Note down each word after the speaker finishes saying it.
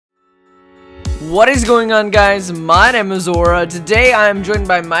What is going on, guys? My name is Zora. Today I am joined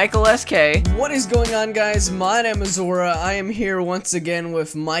by Michael SK. What is going on, guys? My name is Zora. I am here once again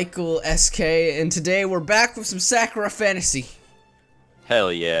with Michael SK, and today we're back with some Sakura Fantasy.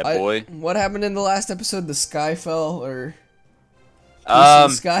 Hell yeah, boy. What happened in the last episode? The sky fell, or the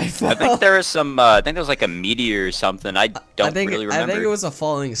sky fell? I think there was some. I think there was like a meteor or something. I don't really remember. I think it was a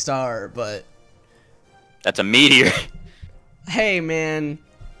falling star, but that's a meteor. Hey, man.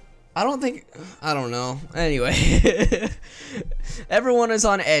 I don't know. Anyway, everyone is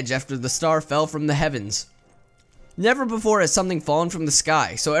on edge after the star fell from the heavens. Never before has something fallen from the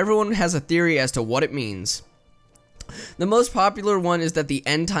sky, so everyone has a theory as to what it means. The most popular one is that the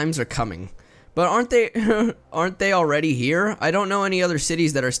end times are coming. But aren't they already here? I don't know any other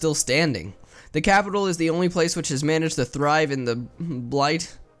cities that are still standing. The capital is the only place which has managed to thrive in the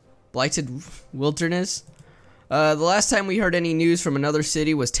blighted wilderness. The last time we heard any news from another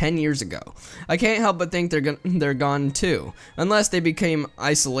city was 10 years ago. I can't help but think they're gone too, unless they became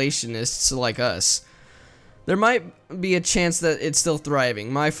isolationists like us. There might be a chance that it's still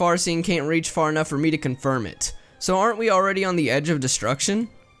thriving. My farseeing can't reach far enough for me to confirm it. So aren't we already on the edge of destruction?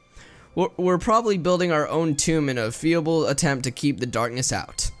 We're probably building our own tomb in a feeble attempt to keep the darkness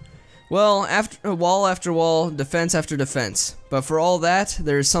out. Well, wall after wall, defense after defense. But for all that,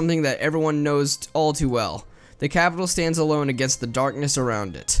 there is something that everyone knows all too well. The capital stands alone against the darkness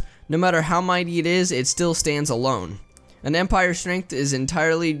around it. No matter how mighty it is, it still stands alone. An empire's strength is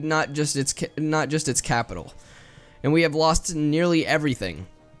entirely not just its capital, and we have lost nearly everything.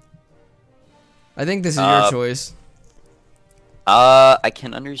 I think this is your choice. I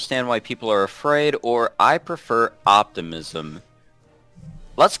can understand why people are afraid, or I prefer optimism.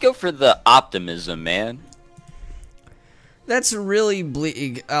 Let's go for the optimism, man. That's a really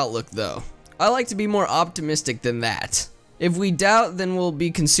bleak outlook, though. I like to be more optimistic than that. If we doubt, then we'll be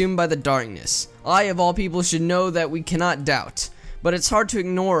consumed by the darkness. I, of all people, should know that we cannot doubt. But it's hard to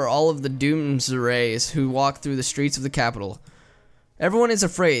ignore all of the doomsrays who walk through the streets of the capital. Everyone is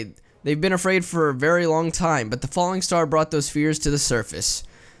afraid. They've been afraid for a very long time, but the falling star brought those fears to the surface.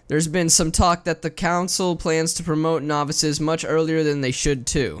 There's been some talk that the council plans to promote novices much earlier than they should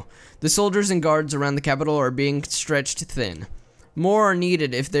too. The soldiers and guards around the capital are being stretched thin. More are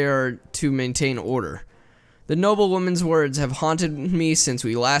needed if they are to maintain order. The noble woman's words have haunted me since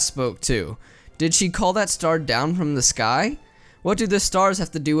we last spoke too. Did she call that star down from the sky? What do the stars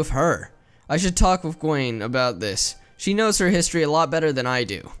have to do with her? I should talk with Gwen about this. She knows her history a lot better than I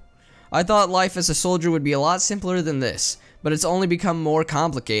do. I thought life as a soldier would be a lot simpler than this, but it's only become more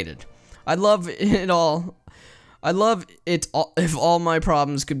complicated. I'd love it if all my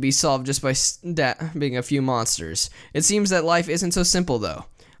problems could be solved just by stabbing a few monsters. It seems that life isn't so simple, though.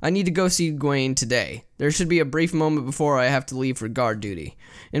 I need to go see Gwen today. There should be a brief moment before I have to leave for guard duty.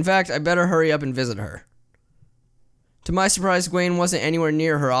 In fact, I better hurry up and visit her. To my surprise, Gwen wasn't anywhere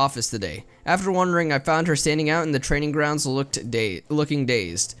near her office today. After wondering, I found her standing out in the training grounds looking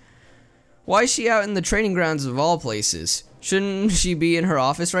dazed. Why is she out in the training grounds of all places? Shouldn't she be in her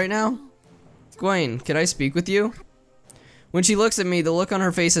office right now? Gwen, can I speak with you? When she looks at me, the look on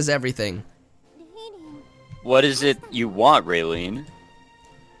her face is everything. What is it you want, Raelin?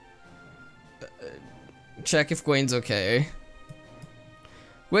 Check if Gwen's okay.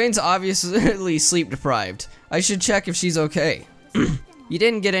 Gwen's obviously sleep deprived. I should check if she's okay. You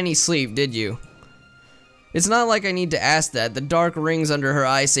didn't get any sleep, did you? It's not like I need to ask that. The dark rings under her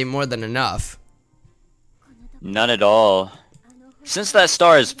eyes say more than enough. None at all. Since that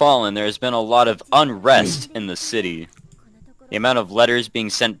star has fallen, there has been a lot of unrest in the city. The amount of letters being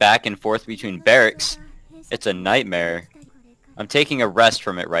sent back and forth between barracks, it's a nightmare. I'm taking a rest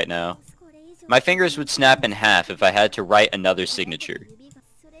from it right now. My fingers would snap in half if I had to write another signature.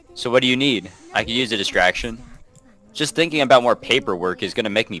 So what do you need? I could use a distraction. Just thinking about more paperwork is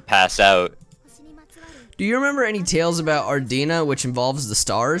gonna make me pass out. Do you remember any tales about Ardina which involves the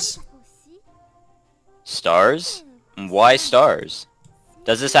stars? Stars? Why stars?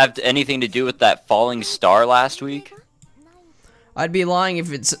 Does this have anything to do with that falling star last week? I'd be lying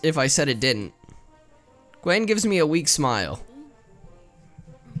if I said it didn't. Gwen gives me a weak smile.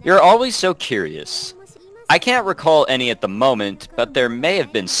 You're always so curious. I can't recall any at the moment, but there may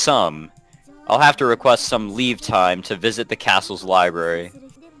have been some. I'll have to request some leave time to visit the castle's library.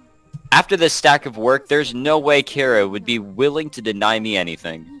 After this stack of work, there's no way Kira would be willing to deny me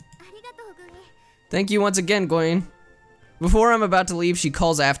anything. Thank you once again, Gwen. Before I'm about to leave, she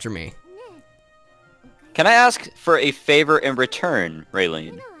calls after me. Can I ask for a favor in return,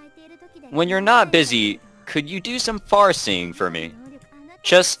 Raelin? When you're not busy, could you do some farseeing for me?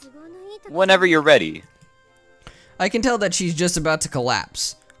 Just whenever you're ready. I can tell that she's just about to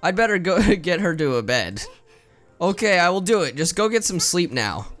collapse. I'd better go get her to a bed. Okay, I will do it. Just go get some sleep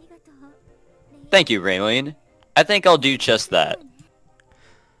now. Thank you, Raelin. I think I'll do just that.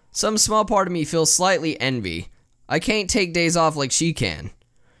 Some small part of me feels slightly envy. I can't take days off like she can.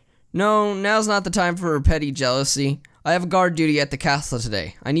 No, now's not the time for petty jealousy. I have guard duty at the castle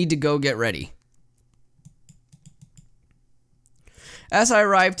today. I need to go get ready. As I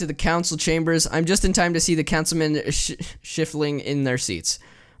arrive to the council chambers, I'm just in time to see the councilmen shuffling in their seats.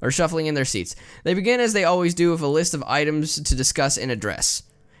 They begin as they always do with a list of items to discuss and address.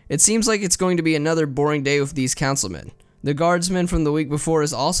 It seems like it's going to be another boring day with these councilmen. The guardsman from the week before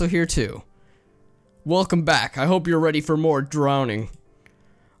is also here too. Welcome back. I hope you're ready for more drowning.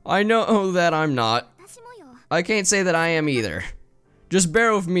 I know that I'm not. I can't say that I am either. Just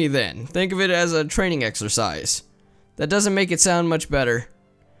bear with me then. Think of it as a training exercise. That doesn't make it sound much better.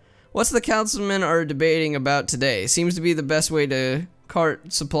 What's the councilmen are debating about today? Seems to be the best way to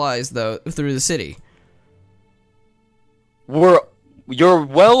cart supplies though through the city. You're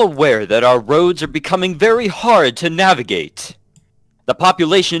well aware that our roads are becoming very hard to navigate. The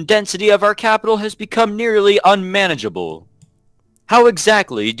population density of our capital has become nearly unmanageable. How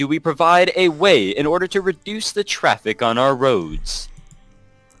exactly do we provide a way in order to reduce the traffic on our roads?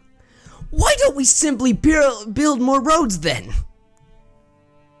 Why don't we simply build more roads then?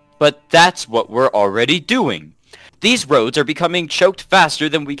 But that's what we're already doing. These roads are becoming choked faster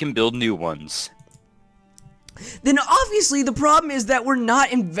than we can build new ones. Then obviously the problem is that we're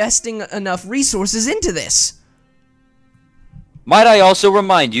not investing enough resources into this. Might I also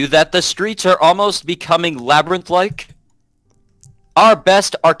remind you that the streets are almost becoming labyrinth-like? Our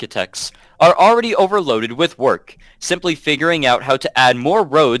best architects are already overloaded with work, simply figuring out how to add more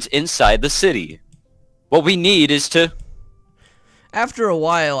roads inside the city. What we need is to... After a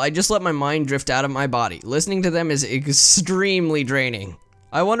while, I just let my mind drift out of my body. Listening to them is extremely draining.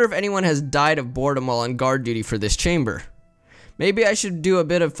 I wonder if anyone has died of boredom while on guard duty for this chamber. Maybe I should do a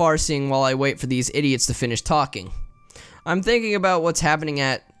bit of farseeing while I wait for these idiots to finish talking. I'm thinking about what's happening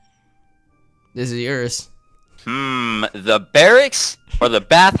at... This is yours. The barracks or the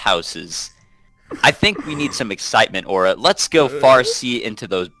bathhouses? I think we need some excitement, Aura. Let's go farsee into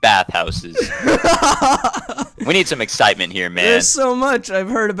those bathhouses. We need some excitement here, man. There's so much I've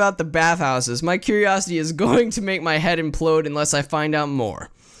heard about the bathhouses. My curiosity is going to make my head implode unless I find out more.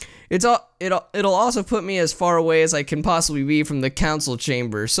 It'll also put me as far away as I can possibly be from the council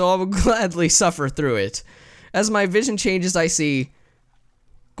chamber, so I will gladly suffer through it. As my vision changes, I see...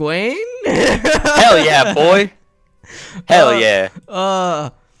 Gwen? Hell yeah, boy. Hell yeah.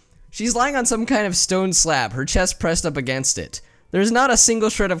 She's lying on some kind of stone slab, her chest pressed up against it. There's not a single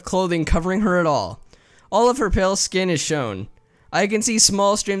shred of clothing covering her at all. All of her pale skin is shown. I can see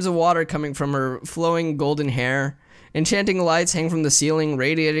small streams of water coming from her flowing golden hair. Enchanting lights hang from the ceiling,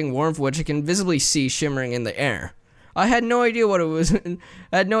 radiating warmth which I can visibly see shimmering in the air. I had no idea what it was. I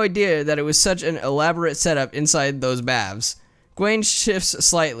had no idea that it was such an elaborate setup inside those baths. Gwen shifts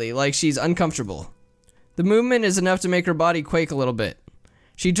slightly, like she's uncomfortable. The movement is enough to make her body quake a little bit.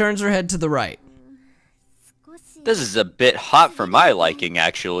 She turns her head to the right. This is a bit hot for my liking,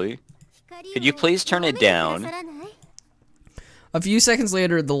 actually. Could you please turn it down? A few seconds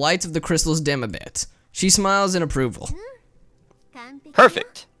later, the lights of the crystals dim a bit. She smiles in approval.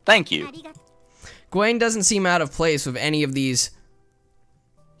 Perfect. Thank you. Gwen doesn't seem out of place with any of these...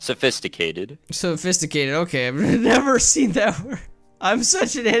 Sophisticated. Sophisticated, okay. I've never seen that word. I'm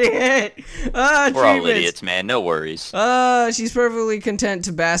such an idiot. We're all idiots, man. No worries. She's perfectly content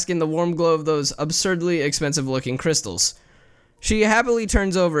to bask in the warm glow of those absurdly expensive-looking crystals. She happily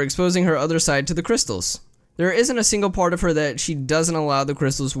turns over, exposing her other side to the crystals. There isn't a single part of her that she doesn't allow the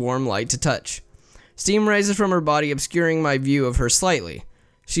crystal's warm light to touch. Steam rises from her body, obscuring my view of her slightly.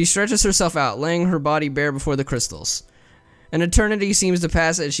 She stretches herself out, laying her body bare before the crystals. An eternity seems to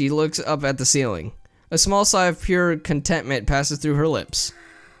pass as she looks up at the ceiling. A small sigh of pure contentment passes through her lips.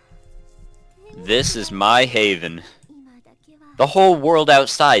 This is my haven. The whole world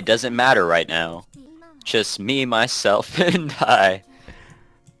outside doesn't matter right now. Just me, myself, and I.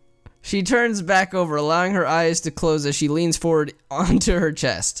 She turns back over, allowing her eyes to close as she leans forward onto her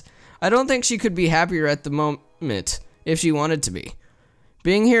chest. I don't think she could be happier at the moment, if she wanted to be.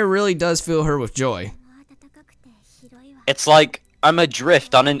 Being here really does fill her with joy. It's like I'm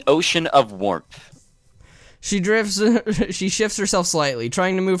adrift on an ocean of warmth. She shifts herself slightly,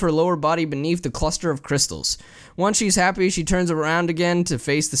 trying to move her lower body beneath the cluster of crystals. Once she's happy, she turns around again to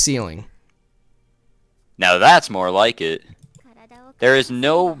face the ceiling. Now that's more like it. There is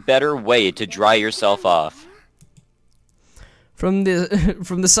no better way to dry yourself off. From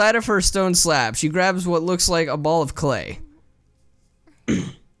the side of her stone slab, she grabs what looks like a ball of clay.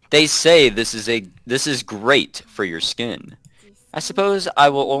 They say this is great for your skin. I suppose I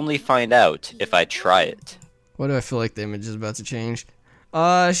will only find out if I try it. Why do I feel like the image is about to change?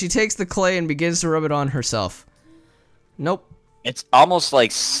 She takes the clay and begins to rub it on herself. Nope. It's almost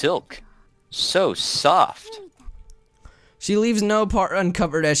like silk. So soft. She leaves no part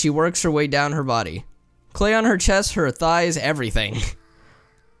uncovered as she works her way down her body. Clay on her chest, her thighs, everything.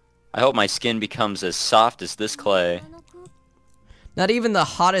 I hope my skin becomes as soft as this clay. Not even the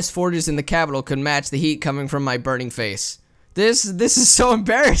hottest forges in the capital could match the heat coming from my burning face. This is so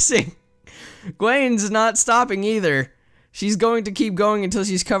embarrassing. Gwen's not stopping either. She's going to keep going until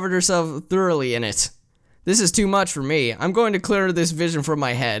she's covered herself thoroughly in it. This is too much for me. I'm going to clear this vision from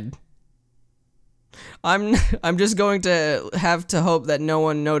my head. I'm just going to have to hope that no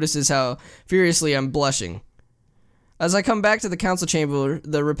one notices how furiously I'm blushing. As I come back to the council chamber,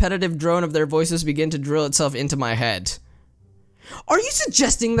 the repetitive drone of their voices begin to drill itself into my head. Are you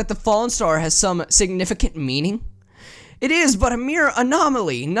suggesting that the fallen star has some significant meaning? It is but a mere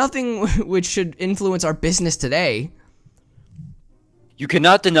anomaly, nothing which should influence our business today. You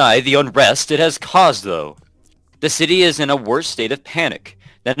cannot deny the unrest it has caused, though. The city is in a worse state of panic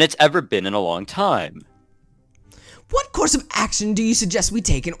than it's ever been in a long time. What course of action do you suggest we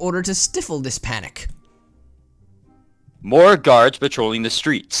take in order to stifle this panic? More guards patrolling the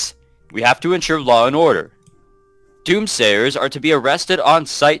streets. We have to ensure law and order. Doomsayers are to be arrested on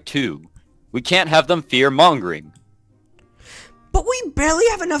sight too. We can't have them fear-mongering. But we barely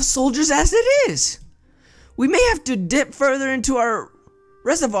have enough soldiers as it is. We may have to dip further into our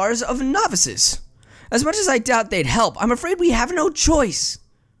reservoirs of novices. As much as I doubt they'd help, I'm afraid we have no choice.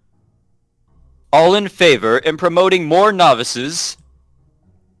 All in favor in promoting more novices?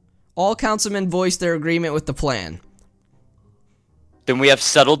 All councilmen voiced their agreement with the plan. Then we have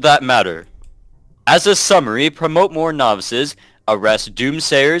settled that matter. As a summary, promote more novices, arrest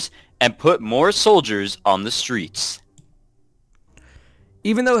doomsayers, and put more soldiers on the streets.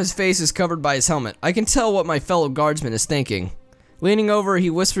 Even though his face is covered by his helmet, I can tell what my fellow guardsman is thinking. Leaning over, he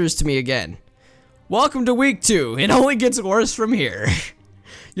whispers to me again. Welcome to week 2. It only gets worse from here.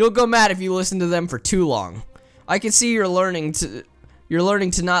 You'll go mad if you listen to them for too long. I can see you're learning to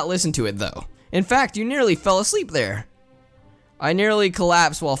not listen to it though. In fact, you nearly fell asleep there. I nearly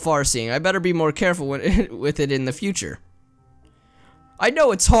collapsed while farseeing. I better be more careful with it in the future. I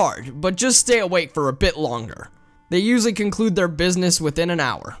know it's hard, but just stay awake for a bit longer. They usually conclude their business within an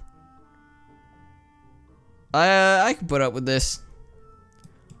hour. I can put up with this.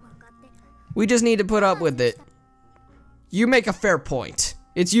 We just need to put up with it. You make a fair point.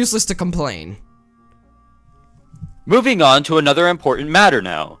 It's useless to complain. Moving on to another important matter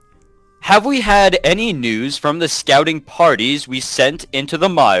now. Have we had any news from the scouting parties we sent into the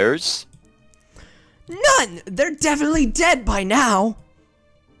mires? None! They're definitely dead by now.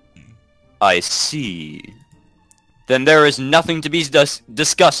 I see. Then there is nothing to be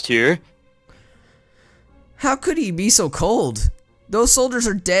discussed here. How could he be so cold? Those soldiers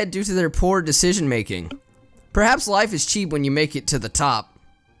are dead due to their poor decision making. Perhaps life is cheap when you make it to the top.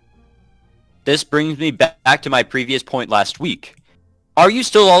 This brings me back to my previous point last week. Are you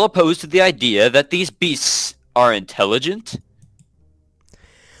still all opposed to the idea that these beasts are intelligent?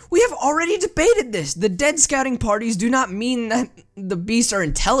 We have already debated this. The dead scouting parties do not mean that the beasts are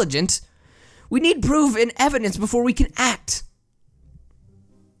intelligent. We need proof and evidence before we can act.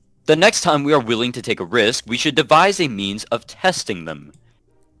 The next time we are willing to take a risk, we should devise a means of testing them.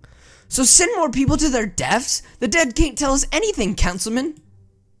 So send more people to their deaths? The dead can't tell us anything, Councilman.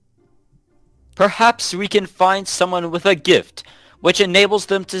 Perhaps we can find someone with a gift, which enables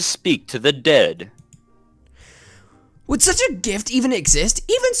them to speak to the dead. Would such a gift even exist?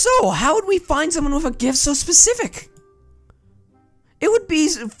 Even so, how would we find someone with a gift so specific? It would be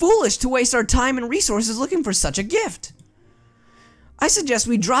foolish to waste our time and resources looking for such a gift. I suggest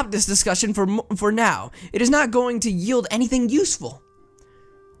we drop this discussion for now. It is not going to yield anything useful.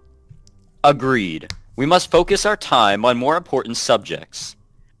 Agreed. We must focus our time on more important subjects.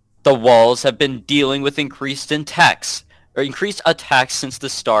 The walls have been dealing with increased attacks since the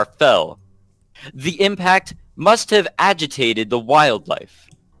star fell. The impact must have agitated the wildlife.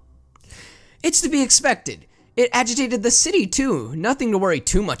 It's to be expected. It agitated the city too. Nothing to worry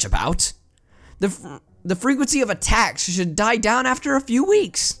too much about. The frequency of attacks should die down after a few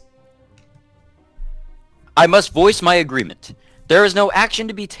weeks. I must voice my agreement. There is no action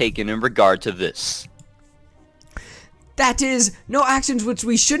to be taken in regard to this. That is, no actions which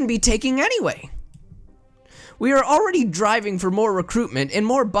we shouldn't be taking anyway. We are already driving for more recruitment and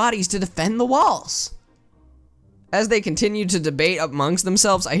more bodies to defend the walls. As they continue to debate amongst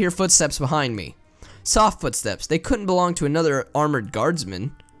themselves, I hear footsteps behind me. Soft footsteps. They couldn't belong to another armored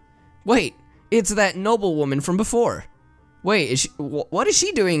guardsman. Wait, it's that noblewoman from before. Wait, what is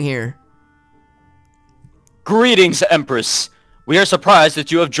she doing here? Greetings, Empress. We are surprised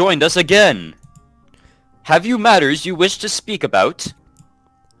that you have joined us again. Have you matters you wish to speak about?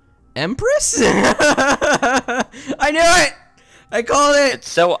 Empress? I knew it! I called it! It's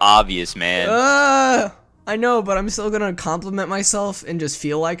so obvious, man. I know, but I'm still gonna compliment myself and just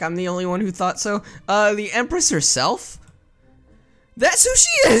feel like I'm the only one who thought so. The Empress herself? That's who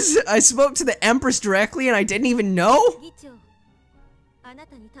she is! I spoke to the Empress directly and I didn't even know?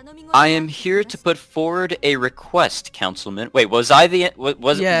 I am here to put forward a request, Councilman. Wait, was I the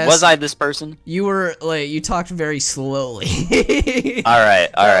Yes. was I this person? You were, like, you talked very slowly.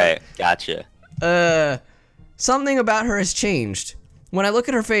 Alright, gotcha. Something about her has changed. When I look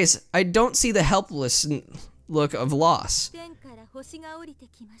at her face, I don't see the helpless look of loss.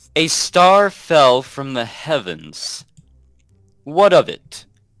 A star fell from the heavens. What of it?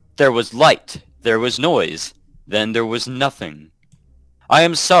 There was light, there was noise, then there was nothing. I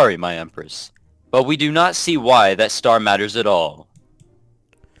am sorry, my Empress, but we do not see why that star matters at all.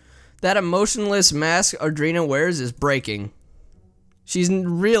 That emotionless mask Ardrina wears is breaking. She's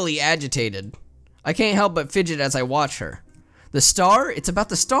really agitated. I can't help but fidget as I watch her. The star? It's about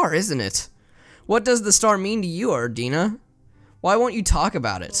the star, isn't it? What does the star mean to you, Ardina? Why won't you talk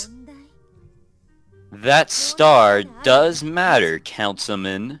about it? That star does matter,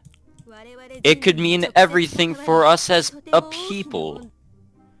 Councilman. It could mean everything for us as a people.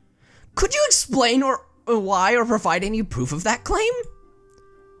 Could you explain why or provide any proof of that claim?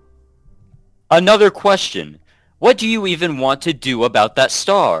 Another question. What do you even want to do about that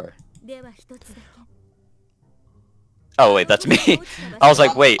star? Oh wait, that's me. I was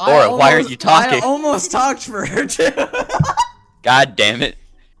like, wait, Aura, why aren't you talking? I almost talked for her too. God damn it.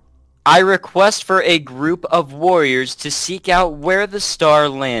 I request for a group of warriors to seek out where the star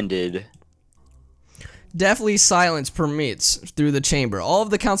landed. Deathly silence permeates through the chamber. All of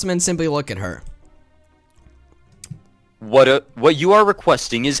the councilmen simply look at her. What you are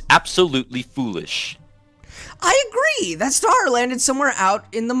requesting is absolutely foolish. I agree. That star landed somewhere out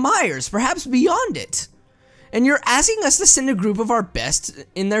in the mires, perhaps beyond it. And you're asking us to send a group of our best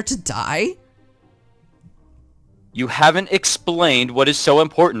in there to die? You haven't explained what is so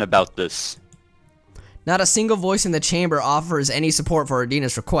important about this. Not a single voice in the chamber offers any support for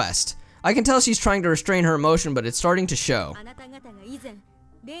Ardina's request. I can tell she's trying to restrain her emotion, but it's starting to show.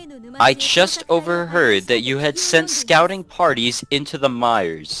 I just overheard that you had sent scouting parties into the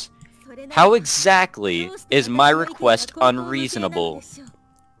mires. How exactly is my request unreasonable?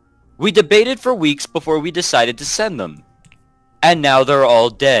 We debated for weeks before we decided to send them. And now they're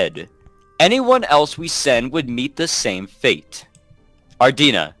all dead. Anyone else we send would meet the same fate.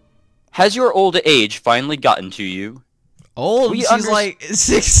 Ardina, has your old age finally gotten to you? Old? She's like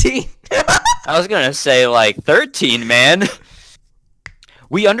 16. I was gonna say like 13, man.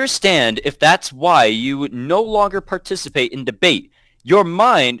 We understand if that's why you no longer participate in debate. Your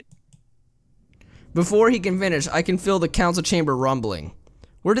mind... Before he can finish, I can feel the council chamber rumbling.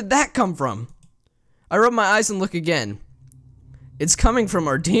 Where did that come from? I rub my eyes and look again. It's coming from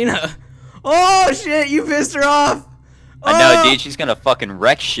Ardina. Oh shit, you pissed her off! I know, dude, she's gonna fucking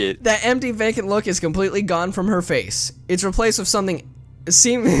wreck shit. That empty, vacant look is completely gone from her face. It's replaced with something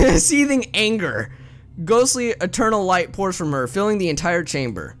seething anger. Ghostly, eternal light pours from her, filling the entire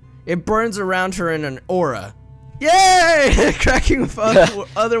chamber. It burns around her in an aura. Yay! Cracking with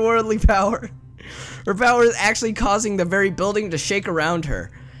otherworldly power. Her power is actually causing the very building to shake around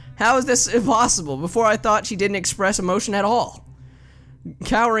her. How is this impossible? Before I thought she didn't express emotion at all.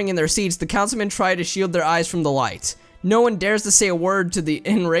 Cowering in their seats, the councilmen try to shield their eyes from the light. No one dares to say a word to the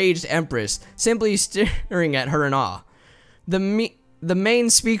enraged Empress, simply staring at her in awe. The main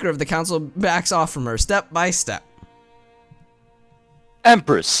speaker of the council backs off from her, step by step.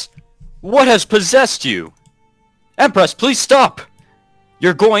 Empress, what has possessed you? Empress, please stop!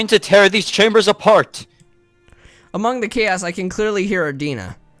 You're going to tear these chambers apart! Among the chaos, I can clearly hear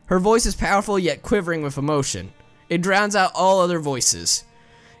Ardina. Her voice is powerful yet quivering with emotion. It drowns out all other voices.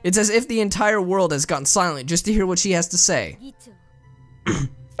 It's as if the entire world has gone silent just to hear what she has to say.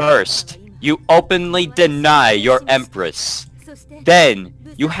 First, you openly deny your Empress. Then,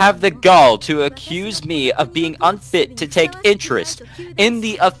 you have the gall to accuse me of being unfit to take interest in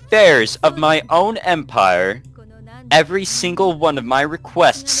the affairs of my own empire. Every single one of my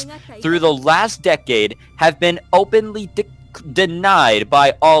requests through the last decade have been openly denied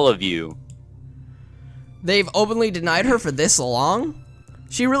by all of you. They've openly denied her for this long?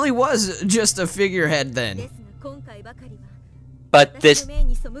 She really was just a figurehead then. But this...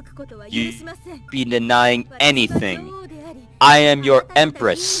 you be denying anything. I am your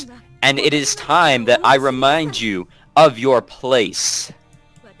Empress, And it is time that I remind you of your place.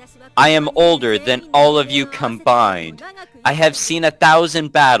 I am older than all of you combined. I have seen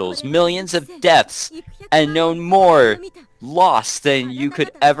 1,000 battles, millions of deaths, and known more loss than you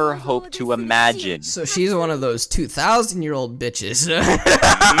could ever hope to imagine. So she's one of those 2,000-year-old bitches.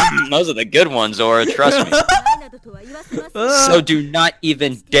 Those are the good ones, Aura, trust me. So do not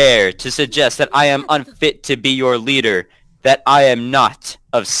even dare to suggest that I am unfit to be your leader, that I am not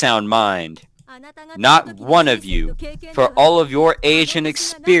of sound mind. Not one of you, for all of your age and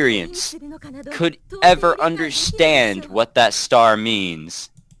experience, could ever understand what that star means.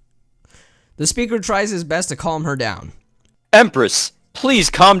 The speaker tries his best to calm her down. Empress, please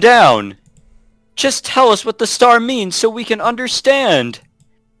calm down. Just tell us what the star means so we can understand.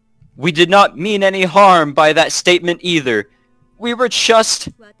 We did not mean any harm by that statement either. We were just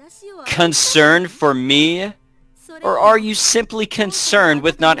concerned for me. Or are you simply concerned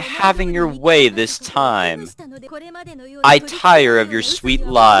with not having your way this time? I tire of your sweet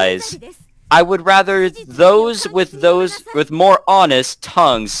lies. I would rather those with more honest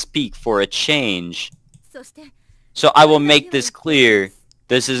tongues speak for a change. So I will make this clear.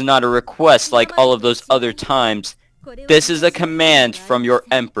 This is not a request like all of those other times. This is a command from your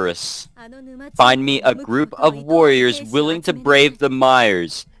Empress. Find me a group of warriors willing to brave the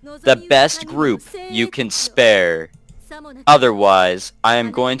mires. The best group you can spare. Otherwise, I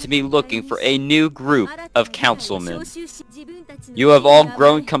am going to be looking for a new group of councilmen. You have all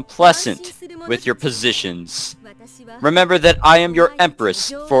grown complacent with your positions. Remember that I am your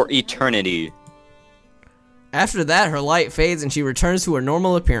Empress for eternity. After that, her light fades and she returns to her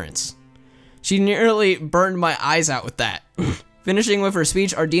normal appearance. She nearly burned my eyes out with that. Finishing with her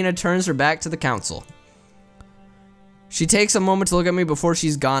speech, Ardina turns her back to the council. She takes a moment to look at me before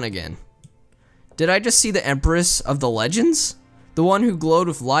she's gone again. Did I just see the Empress of the Legends? The one who glowed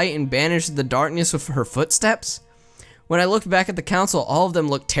with light and banished the darkness with her footsteps? When I looked back at the council, all of them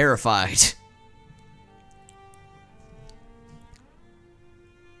looked terrified.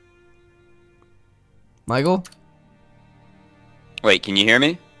 Michael? Wait, can you hear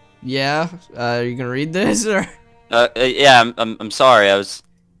me? Yeah, are you gonna read this or? Yeah, I'm sorry. I was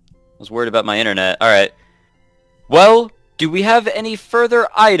worried about my internet. All right. Well, do we have any further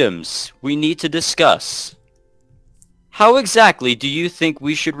items we need to discuss? How exactly do you think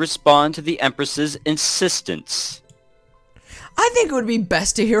we should respond to the Empress's insistence? I think it would be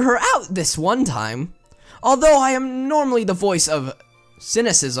best to hear her out this one time. Although I am normally the voice of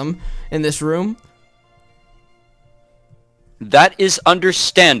cynicism in this room. That is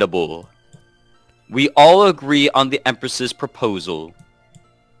understandable. We all agree on the Empress's proposal.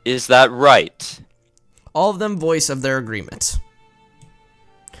 Is that right? All of them voice of their agreement.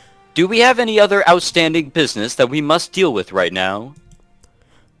 Do we have any other outstanding business that we must deal with right now?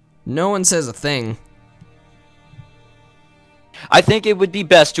 No one says a thing. I think it would be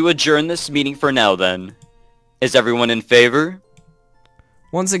best to adjourn this meeting for now then. Is everyone in favor?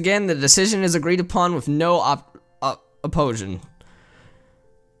 Once again, the decision is agreed upon with no opposition.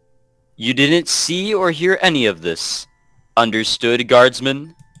 You didn't see or hear any of this. Understood,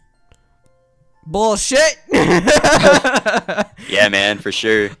 guardsman? Bullshit! Yeah, man, for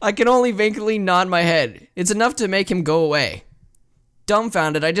sure. I can only vacantly nod my head. It's enough to make him go away.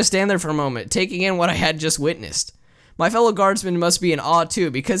 Dumbfounded, I just stand there for a moment, taking in what I had just witnessed. My fellow guardsman must be in awe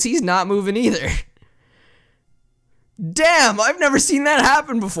too, because he's not moving either. Damn, I've never seen that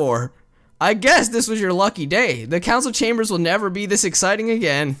happen before. I guess this was your lucky day. The council chambers will never be this exciting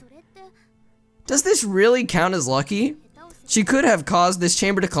again. Does this really count as lucky? She could have caused this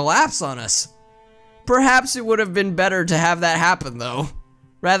chamber to collapse on us. Perhaps it would have been better to have that happen, though,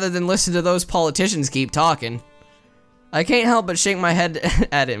 rather than listen to those politicians keep talking. I can't help but shake my head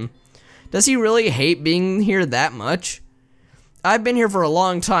at him. Does he really hate being here that much? I've been here for a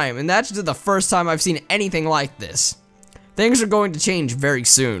long time, and that's the first time I've seen anything like this. Things are going to change very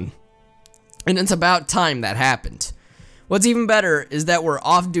soon, and it's about time that happened. What's even better is that we're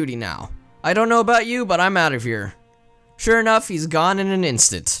off duty now. I don't know about you, but I'm out of here. Sure enough, he's gone in an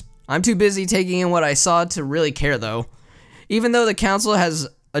instant. I'm too busy taking in what I saw to really care, though. Even though the council has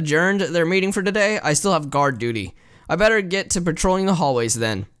adjourned their meeting for today, I still have guard duty. I better get to patrolling the hallways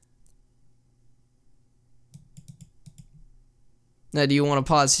then. Now, do you want to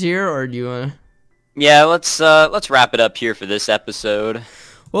pause here, or do you want to... Yeah, let's wrap it up here for this episode.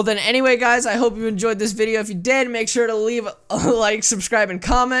 Well then, anyway guys, I hope you enjoyed this video. If you did, make sure to leave a like, subscribe, and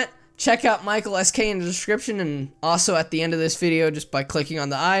comment. Check out Michael SK in the description and also at the end of this video just by clicking on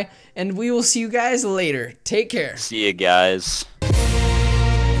the eye. And we will see you guys later. Take care. See you guys.